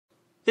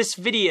This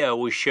video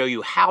will show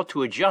you how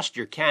to adjust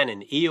your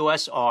Canon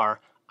EOS R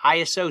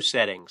ISO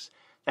settings.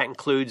 That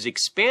includes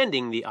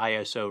expanding the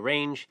ISO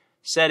range,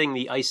 setting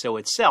the ISO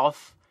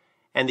itself,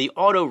 and the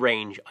auto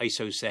range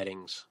ISO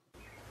settings.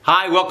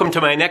 Hi, welcome to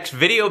my next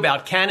video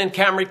about Canon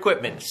camera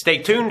equipment. Stay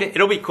tuned,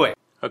 it'll be quick.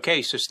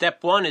 Okay, so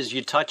step one is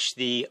you touch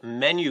the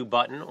menu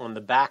button on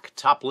the back,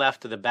 top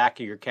left of the back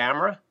of your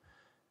camera.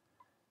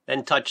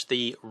 Then touch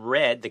the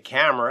red, the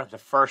camera, the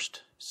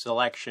first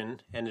selection,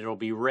 and it'll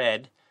be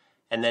red.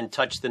 And then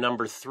touch the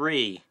number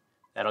 3.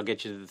 That'll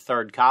get you to the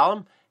third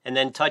column. And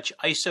then touch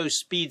ISO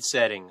speed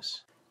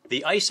settings.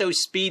 The ISO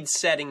speed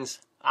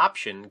settings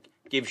option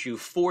gives you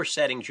 4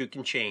 settings you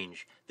can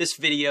change. This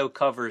video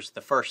covers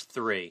the first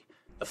 3.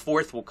 The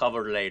fourth we'll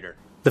cover later.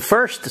 The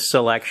first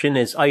selection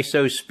is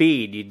ISO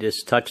speed. You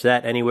just touch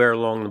that anywhere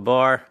along the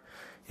bar.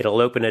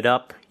 It'll open it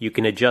up. You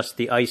can adjust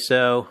the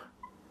ISO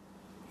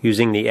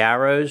using the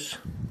arrows,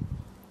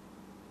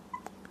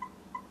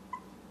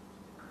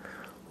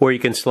 or you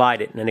can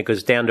slide it and it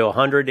goes down to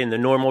 100 in the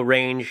normal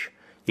range.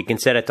 You can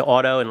set it to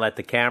auto and let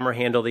the camera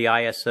handle the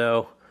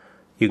ISO.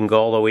 You can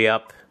go all the way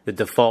up. The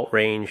default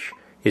range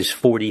is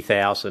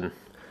 40,000.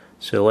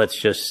 So let's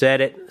just set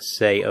it,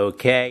 say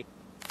OK.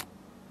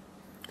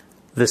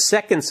 The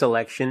second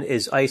selection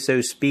is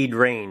ISO speed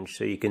range,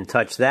 so you can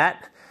touch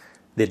that.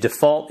 The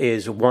default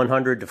is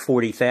 100 to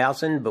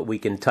 40,000, but we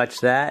can touch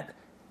that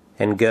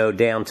and go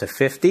down to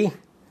 50.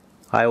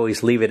 I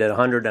always leave it at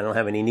 100. I don't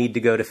have any need to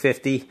go to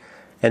 50.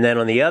 And then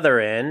on the other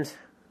end,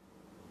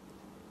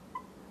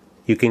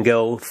 you can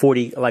go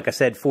 40, like I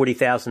said,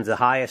 40,000 is the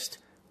highest.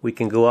 We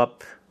can go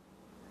up,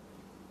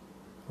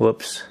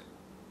 whoops.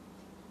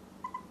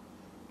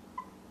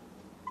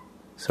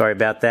 Sorry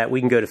about that. We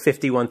can go to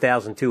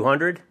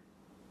 51,200.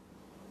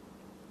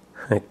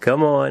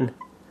 Come on.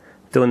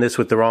 Doing this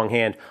with the wrong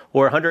hand.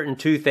 Or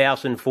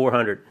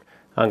 102,400.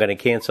 I'm going to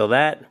cancel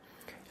that.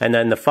 And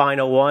then the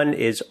final one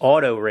is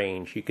auto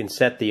range. You can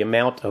set the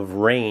amount of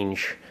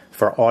range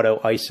for auto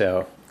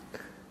ISO.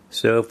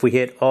 So if we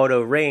hit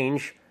auto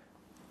range,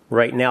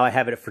 right now I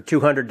have it for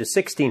 200 to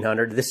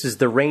 1600. This is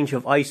the range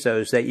of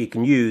ISOs that you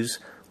can use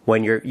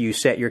when you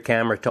set your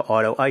camera to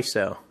auto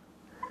ISO.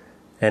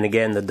 And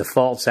again, the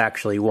default's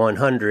actually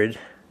 100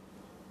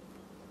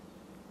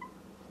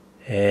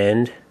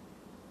 and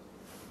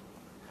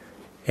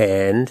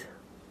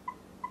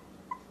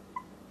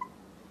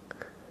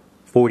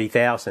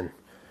 40,000.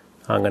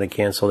 I'm going to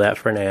cancel that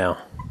for now.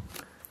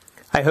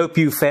 I hope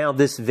you found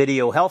this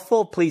video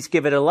helpful. Please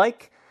give it a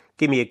like,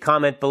 give me a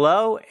comment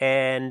below,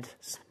 and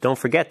don't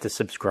forget to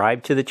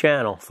subscribe to the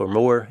channel for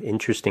more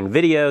interesting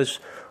videos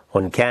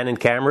on Canon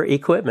camera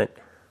equipment.